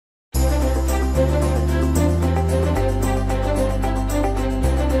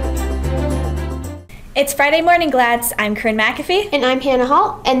It's Friday morning, Glads. I'm Corinne McAfee. And I'm Hannah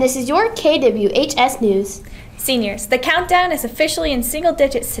Hall, and this is your KWHS News. Seniors, the countdown is officially in single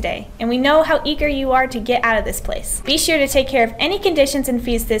digits today, and we know how eager you are to get out of this place. Be sure to take care of any conditions and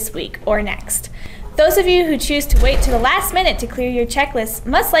fees this week or next. Those of you who choose to wait to the last minute to clear your checklist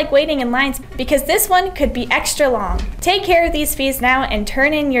must like waiting in lines because this one could be extra long. Take care of these fees now and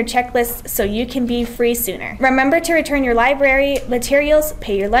turn in your checklist so you can be free sooner. Remember to return your library materials,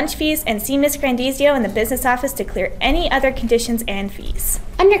 pay your lunch fees, and see Ms. Grandizio in the business office to clear any other conditions and fees.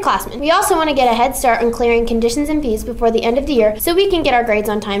 Underclassmen, we also want to get a head start on clearing conditions and fees before the end of the year so we can get our grades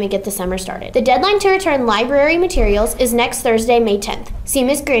on time and get the summer started. The deadline to return library materials is next Thursday, May 10th. See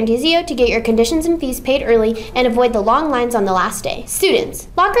Ms. Grandizio to get your conditions and fees paid early and avoid the long lines on the last day. Students,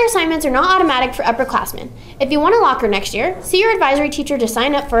 locker assignments are not automatic for upperclassmen. If you want a locker next year, see your advisory teacher to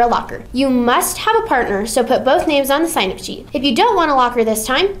sign up for a locker. You must have a partner, so put both names on the sign-up sheet. If you don't want a locker this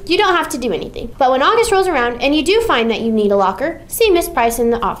time, you don't have to do anything. But when August rolls around and you do find that you need a locker, see Miss Price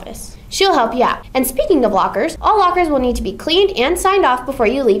in the office. She'll help you out. And speaking of lockers, all lockers will need to be cleaned and signed off before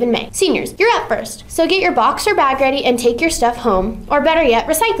you leave in May. Seniors, you're up first, so get your box or bag ready and take your stuff home, or better yet,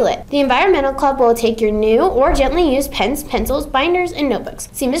 recycle it. The Environmental Club will take your new or gently used pens, pencils, binders, and notebooks.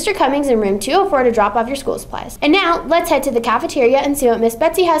 See Mr. Cummings in room 204 to drop off your school supplies. And now, let's head to the cafeteria and see what Miss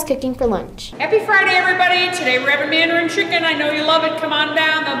Betsy has cooking for lunch. Happy Friday, everybody. Today we're having Mandarin chicken. I know you love it. Come on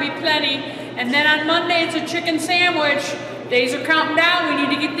down. There'll be plenty. And then on Monday, it's a chicken sandwich. Days are counting down. We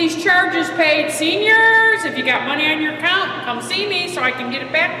need to get these charges paid. Seniors, if you got money on your account, come see me so I can get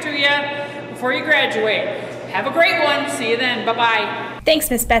it back to you before you graduate. Have a great one. See you then. Bye-bye.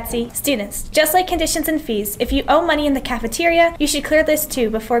 Thanks, Miss Betsy. Students, just like conditions and fees, if you owe money in the cafeteria, you should clear this too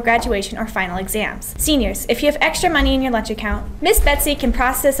before graduation or final exams. Seniors, if you have extra money in your lunch account, Miss Betsy can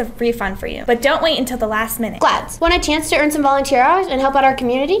process a refund for you, but don't wait until the last minute. Glads, want a chance to earn some volunteer hours and help out our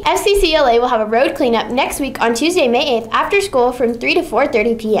community? FCCLA will have a road cleanup next week on Tuesday, May 8th after school from 3 to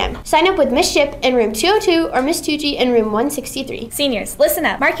 4:30 p.m. Sign up with Miss Ship in room 202 or Miss Tucci in room 163. Seniors, listen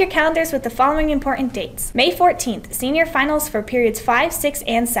up. Mark your calendars with the following important dates. May 14th, senior finals for periods 5, 6,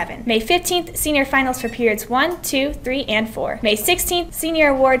 and 7. May 15th, senior finals for periods 1, 2, 3, and 4. May 16th, senior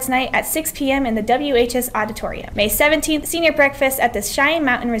awards night at 6 p.m. in the WHS auditorium. May 17th, senior breakfast at the Cheyenne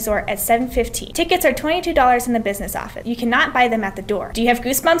Mountain Resort at 7:15. Tickets are $22 in the business office. You cannot buy them at the door. Do you have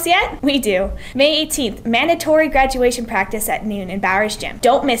goosebumps yet? We do. May 18th, mandatory graduation practice at noon in Bowers Gym.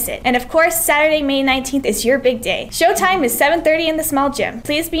 Don't miss it. And of course, Saturday, May 19th is your big day. Showtime is 7:30 in the small gym.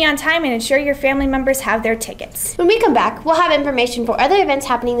 Please be on time and ensure your family members have their tickets. When we come back, we'll have information for other events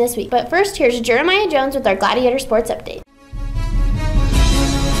happening this week. But first, here's Jeremiah Jones with our Gladiator Sports Update.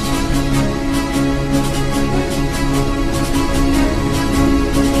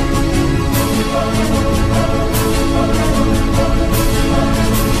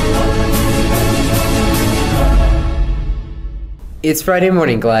 It's Friday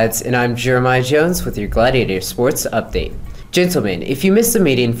morning, Glads, and I'm Jeremiah Jones with your Gladiator Sports Update. Gentlemen, if you missed the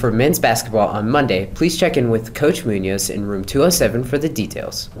meeting for men's basketball on Monday, please check in with Coach Munoz in room 207 for the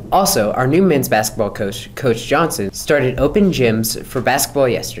details. Also, our new men's basketball coach, Coach Johnson, started open gyms for basketball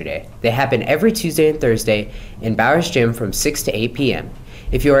yesterday. They happen every Tuesday and Thursday in Bowers Gym from 6 to 8 p.m.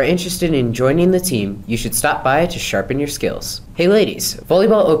 If you are interested in joining the team, you should stop by to sharpen your skills. Hey ladies,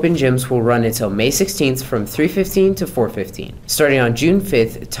 volleyball open gyms will run until May 16th from 3:15 to 4:15. Starting on June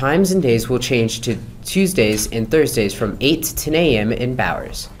 5th, times and days will change to Tuesdays and Thursdays from 8 to 10 a.m. in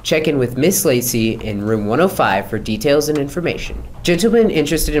Bowers. Check in with Miss Lacey in room 105 for details and information. Gentlemen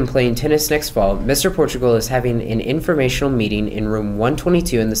interested in playing tennis next fall, Mr. Portugal is having an informational meeting in room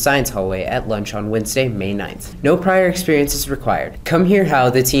 122 in the science hallway at lunch on Wednesday, May 9th. No prior experience is required. Come hear how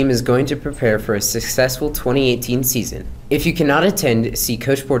the team is going to prepare for a successful 2018 season. If you cannot attend, see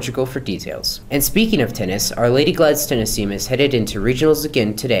Coach Portugal for details. And speaking of tennis, our Lady Glads tennis team is headed into regionals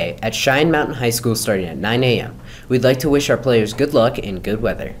again today at Cheyenne Mountain High School starting at 9 a.m. We'd like to wish our players good luck and good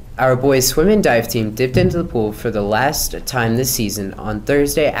weather. Our boys swim and dive team dipped into the pool for the last time this season on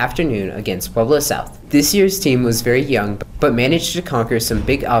Thursday afternoon against Pueblo South. This year's team was very young, but managed to conquer some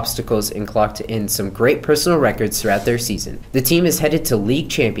big obstacles and clocked in some great personal records throughout their season. The team is headed to league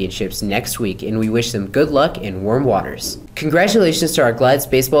championships next week, and we wish them good luck in warm waters. Congratulations to our Glads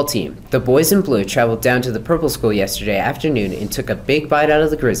baseball team. The boys in blue traveled down to the Purple School yesterday afternoon and took a big bite out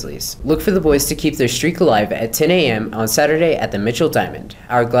of the Grizzlies. Look for the boys to keep their streak alive at 10 a.m. on Saturday at the Mitchell Diamond.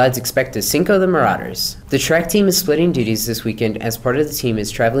 Our Glads expect to Cinco the Marauders. The track team is splitting duties this weekend as part of the team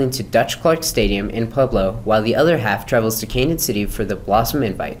is traveling to Dutch Clark Stadium in Pueblo, while the other half travels to Canyon City for the Blossom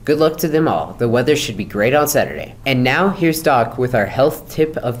Invite. Good luck to them all. The weather should be great on Saturday. And now, here's Doc with our health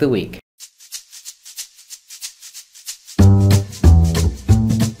tip of the week.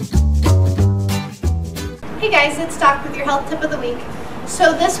 guys, it's Doc with your health tip of the week.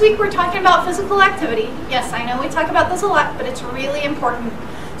 So this week we're talking about physical activity. Yes, I know we talk about this a lot, but it's really important.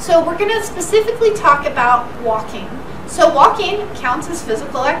 So we're going to specifically talk about walking. So walking counts as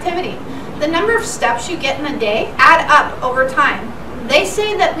physical activity. The number of steps you get in a day add up over time. They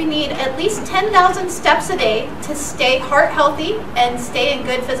say that we need at least 10,000 steps a day to stay heart healthy and stay in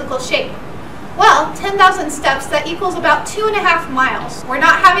good physical shape. Well, 10,000 steps, that equals about 2.5 miles. We're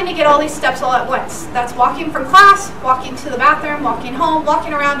not having to get all these steps all at once. That's walking from class, walking to the bathroom, walking home,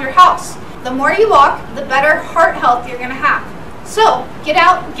 walking around your house. The more you walk, the better heart health you're going to have. So, get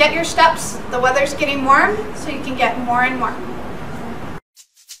out, get your steps. The weather's getting warm, so you can get more and more.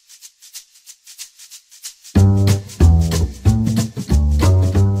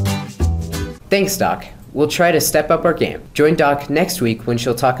 Thanks, Doc. We'll try to step up our game. Join Doc next week when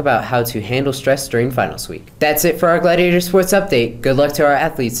she'll talk about how to handle stress during finals week. That's it for our Gladiator Sports Update. Good luck to our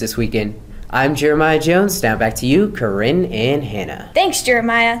athletes this weekend. I'm Jeremiah Jones. Now back to you, Corinne and Hannah. Thanks,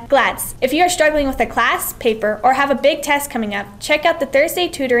 Jeremiah. Glads, if you are struggling with a class, paper, or have a big test coming up, check out the Thursday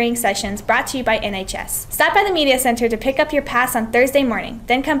tutoring sessions brought to you by NHS. Stop by the Media Center to pick up your pass on Thursday morning,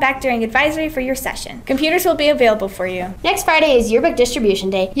 then come back during advisory for your session. Computers will be available for you. Next Friday is yearbook distribution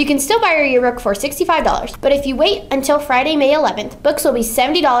day. You can still buy your yearbook for $65, but if you wait until Friday, May 11th, books will be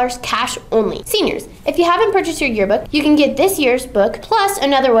 $70 cash only. Seniors, if you haven't purchased your yearbook, you can get this year's book plus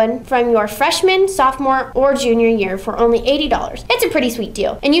another one from your freshman, sophomore, or junior year for only $80. It's a pretty sweet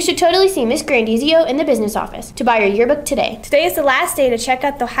deal, and you should totally see Miss Grandizio in the business office to buy your yearbook today. Today is the last day to check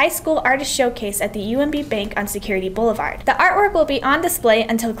out the High School Artist Showcase at the UMB Bank on Security Boulevard. The artwork will be on display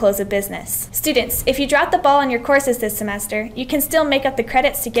until close of business. Students, if you dropped the ball on your courses this semester, you can still make up the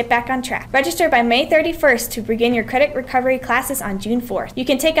credits to get back on track. Register by May 31st to begin your credit recovery classes on June 4th. You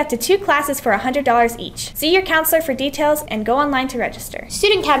can take up to 2 classes for $100 each. See your counselor for details and go online to register.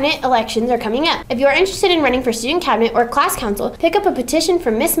 Student cabinet elections are coming up. If you are interested in running for student cabinet or class council, pick up a petition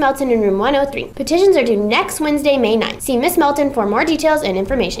from Miss Melton in room 103. Petitions are due next Wednesday, May 9th. See Miss Melton for more details and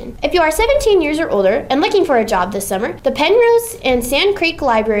information. If you are 17 years or older and looking for a job this summer, the Penrose and Sand Creek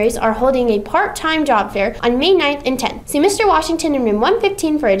libraries are holding a part-time job fair on May 9th and 10th. See Mr. Washington in room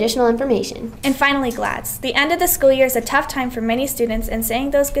 115 for additional information. And finally, Glads, the end of the school year is a tough time for many students, and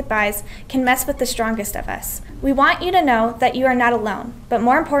saying those goodbyes can mess with the strongest of us. We want you to know that you are not alone, but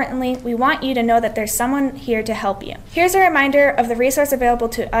more importantly, we want you to know that there's someone here to help you. Here's a reminder of the resource available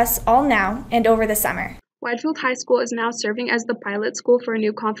to us all now and over the summer. Whitefield High School is now serving as the pilot school for a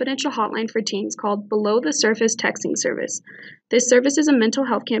new confidential hotline for teens called Below the Surface Texting Service. This service is a mental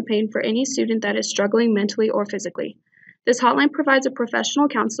health campaign for any student that is struggling mentally or physically. This hotline provides a professional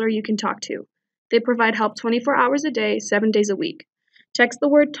counselor you can talk to. They provide help 24 hours a day, 7 days a week. Text the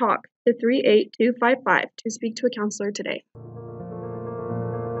word TALK to 38255 to speak to a counselor today.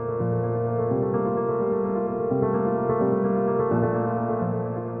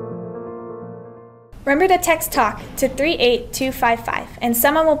 Remember to text TALK to 38255 and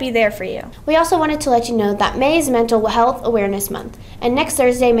someone will be there for you. We also wanted to let you know that May is Mental Health Awareness Month, and next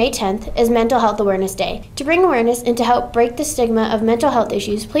Thursday, May 10th, is Mental Health Awareness Day. To bring awareness and to help break the stigma of mental health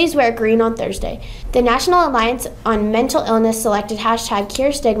issues, please wear green on Thursday. The National Alliance on Mental Illness selected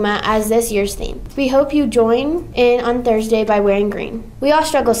 #CureStigma as this year's theme. We hope you join in on Thursday by wearing green. We all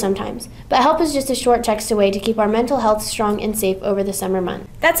struggle sometimes, but help is just a short text away to keep our mental health strong and safe over the summer month.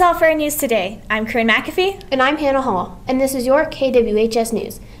 That's all for our news today. I'm Corinne McAfee. And I'm Hannah Hall, and this is your KWHS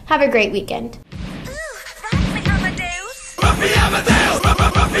News. Have a great weekend. Ooh, that's the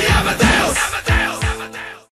Amadeus.